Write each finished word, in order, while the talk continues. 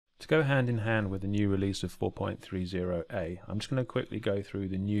go hand in hand with the new release of 4.30a, I'm just going to quickly go through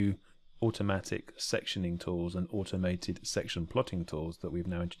the new automatic sectioning tools and automated section plotting tools that we've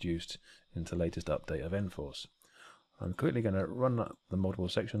now introduced into the latest update of n4ce. I'm quickly going to run up the multiple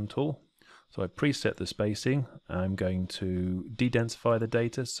section tool. So I preset the spacing. I'm going to de-densify the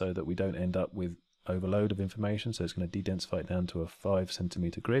data so that we don't end up with overload of information. So it's going to de-densify it down to a 5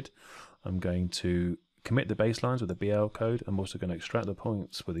 centimeter grid. I'm going to commit the baselines with the BL code. I'm also going to extract the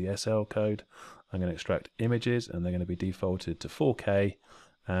points with the SL code. I'm going to extract images, and they're going to be defaulted to 4K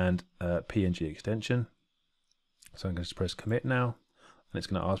and PNG extension. So I'm going to press commit now, and it's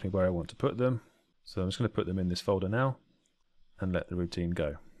going to ask me where I want to put them. So I'm just going to put them in this folder now and let the routine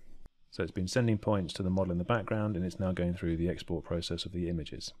go. So it's been sending points to the model in the background, and it's now going through the export process of the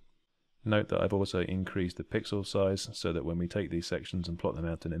images. Note that I've also increased the pixel size so that when we take these sections and plot them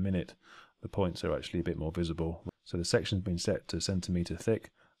out in a minute, the points are actually a bit more visible. So the section's been set to centimeter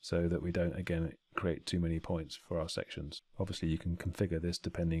thick so that we don't again create too many points for our sections. Obviously you can configure this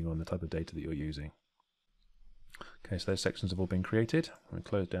depending on the type of data that you're using. Okay, so those sections have all been created. I'm going to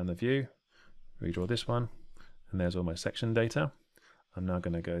close down the view, redraw this one, and there's all my section data. I'm now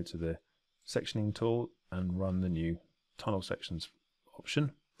going to go to the sectioning tool and run the new tunnel sections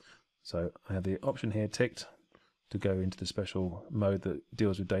option. So I have the option here ticked to go into the special mode that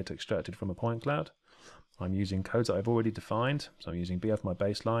deals with data extracted from a point cloud. I'm using codes that I've already defined. So I'm using BL for my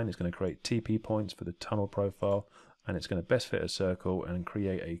baseline. It's going to create TP points for the tunnel profile, and it's going to best fit a circle and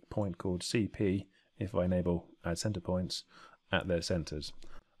create a point called CP if I enable add center points at their centers.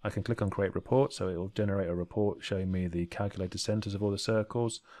 I can click on create report, so it will generate a report showing me the calculated centers of all the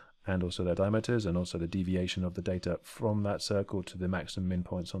circles and also their diameters, and also the deviation of the data from that circle to the maximum min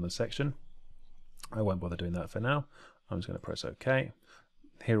points on the section. I won't bother doing that for now. I'm just going to press OK.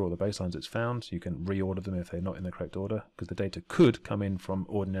 Here are all the baselines it's found. You can reorder them if they're not in the correct order, because the data could come in from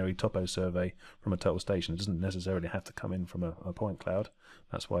ordinary topo survey from a total station. It doesn't necessarily have to come in from a point cloud.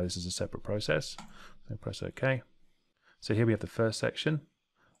 That's why this is a separate process. So press OK. So here we have the first section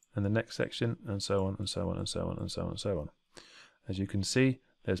and the next section, and so on and so on and so on and so on and so on. As you can see,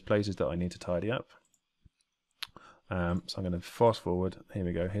 there's places that I need to tidy up. So I'm going to fast forward. Here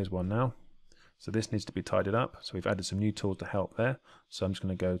we go. Here's one now. So this needs to be tidied up. So we've added some new tools to help there. So I'm just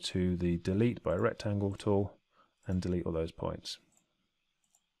going to go to the delete by rectangle tool and delete all those points.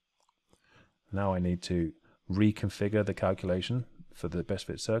 Now I need to reconfigure the calculation for the best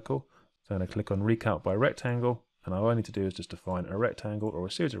fit circle. So I'm going to click on recalc by rectangle, and all I need to do is just define a rectangle or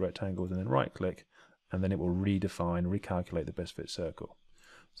a series of rectangles, and then right click, and then it will recalculate the best fit circle.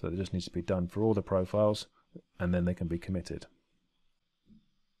 So it just needs to be done for all the profiles, and then they can be committed.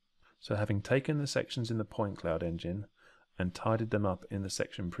 So having taken the sections in the point cloud engine and tidied them up in the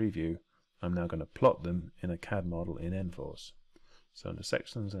section preview, I'm now going to plot them in a CAD model in n4ce. So under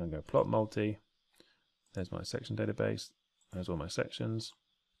sections, I'm going to go plot multi. There's my section database. There's all my sections.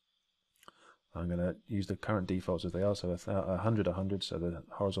 I'm going to use the current defaults as they are, so 100, 100, so the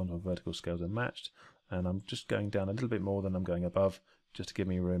horizontal and vertical scales are matched. And I'm just going down a little bit more than I'm going above, just to give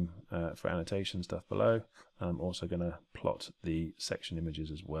me room for annotation stuff below. I'm also going to plot the section images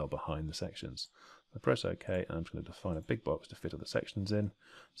as well behind the sections. I press OK, and I'm just going to define a big box to fit all the sections in.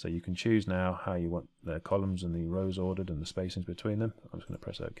 So you can choose now how you want the columns and the rows ordered and the spacings between them. I'm just going to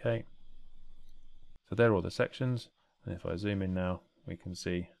press OK. So there are all the sections, and if I zoom in now, we can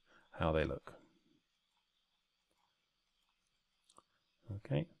see how they look.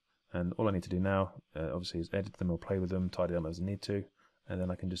 Okay. And all I need to do now, obviously, is edit them or play with them, tidy them as I need to, and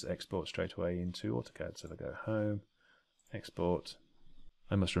then I can just export straight away into AutoCAD. So if I go Home, Export,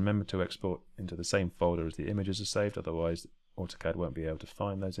 I must remember to export into the same folder as the images are saved, otherwise AutoCAD won't be able to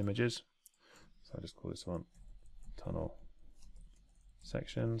find those images. So I'll just call this one Tunnel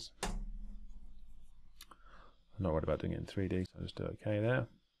Sections. I'm not worried about doing it in 3D, so I'll just do OK there.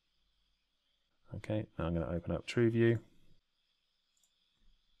 Okay, now I'm going to open up TrueView.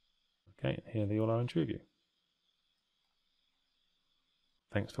 Okay, here they all are in TrueView.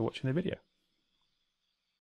 Thanks for watching the video.